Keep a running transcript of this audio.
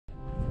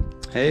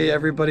Hey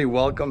everybody,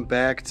 welcome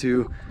back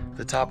to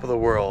the top of the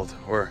world,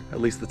 or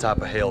at least the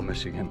top of Hale,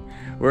 Michigan.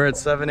 We're at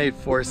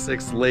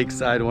 7846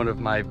 Lakeside, one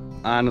of my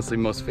honestly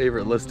most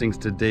favorite listings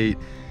to date.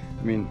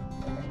 I mean,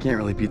 can't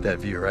really beat that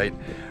view, right?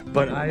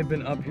 But I've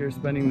been up here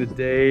spending the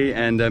day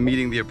and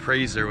meeting the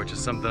appraiser, which is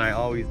something I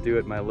always do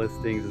at my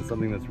listings and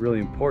something that's really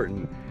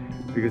important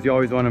because you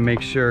always want to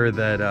make sure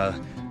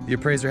that the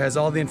appraiser has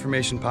all the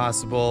information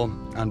possible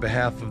on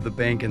behalf of the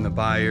bank and the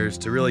buyers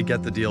to really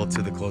get the deal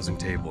to the closing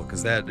table,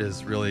 because that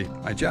is really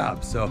my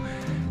job. So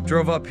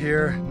drove up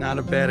here, not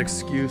a bad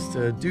excuse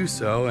to do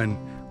so, and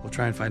we'll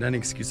try and find any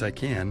excuse I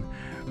can,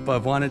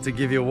 but wanted to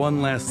give you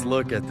one last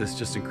look at this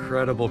just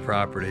incredible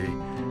property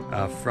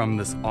from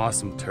this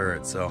awesome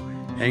turret. So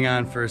hang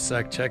on for a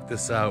sec, check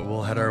this out.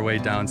 We'll head our way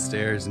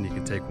downstairs and you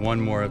can take one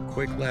more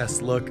quick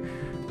last look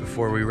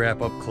before we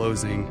wrap up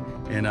closing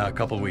in a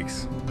couple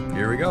weeks.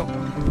 Here we go.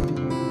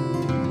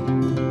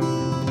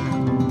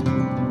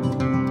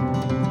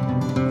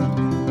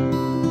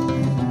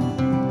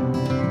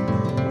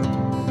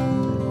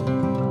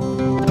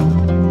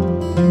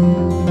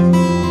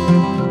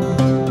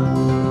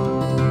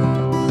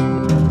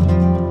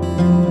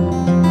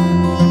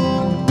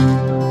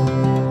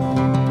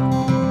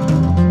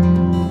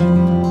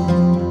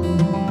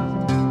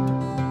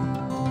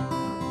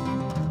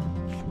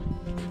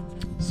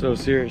 So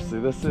seriously,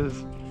 this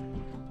is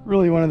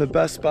really one of the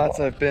best spots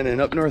I've been in.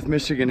 Up North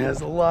Michigan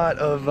has a lot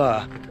of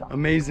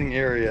amazing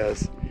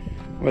areas,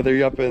 whether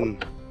you're up in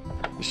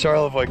the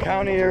Charlevoix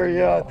County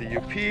area, the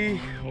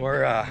UP,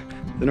 or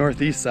the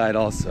northeast side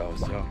also.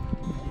 So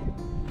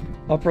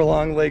Upper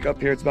Long Lake up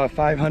here, it's about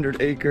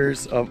 500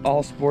 acres of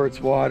all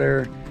sports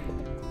water.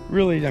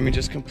 Really, I mean,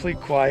 just complete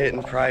quiet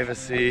and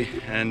privacy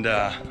and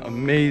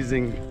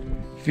amazing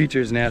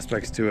features and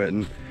aspects to it.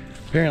 And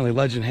apparently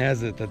legend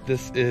has it that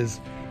this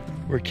is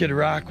where Kid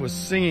Rock was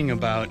singing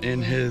about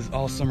in his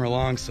All Summer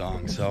Long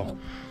song. So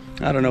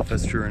I don't know if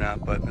that's true or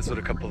not, but that's what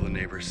a couple of the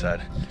neighbors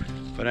said.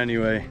 But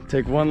anyway,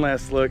 take one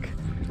last look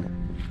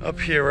up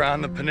here. We're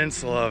on the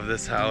peninsula of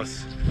this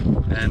house,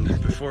 and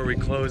before we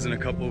close in a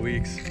couple of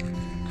weeks,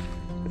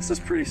 this is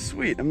pretty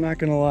sweet, I'm not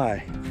gonna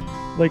lie.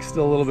 Lake's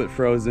still a little bit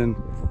frozen,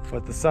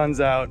 but the sun's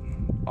out,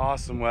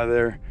 awesome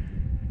weather,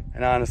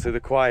 and honestly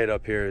the quiet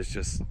up here is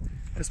just,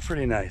 it's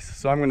pretty nice.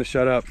 So I'm gonna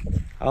shut up.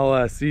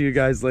 I'll see you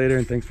guys later,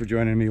 and thanks for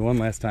joining me one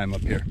last time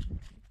up here.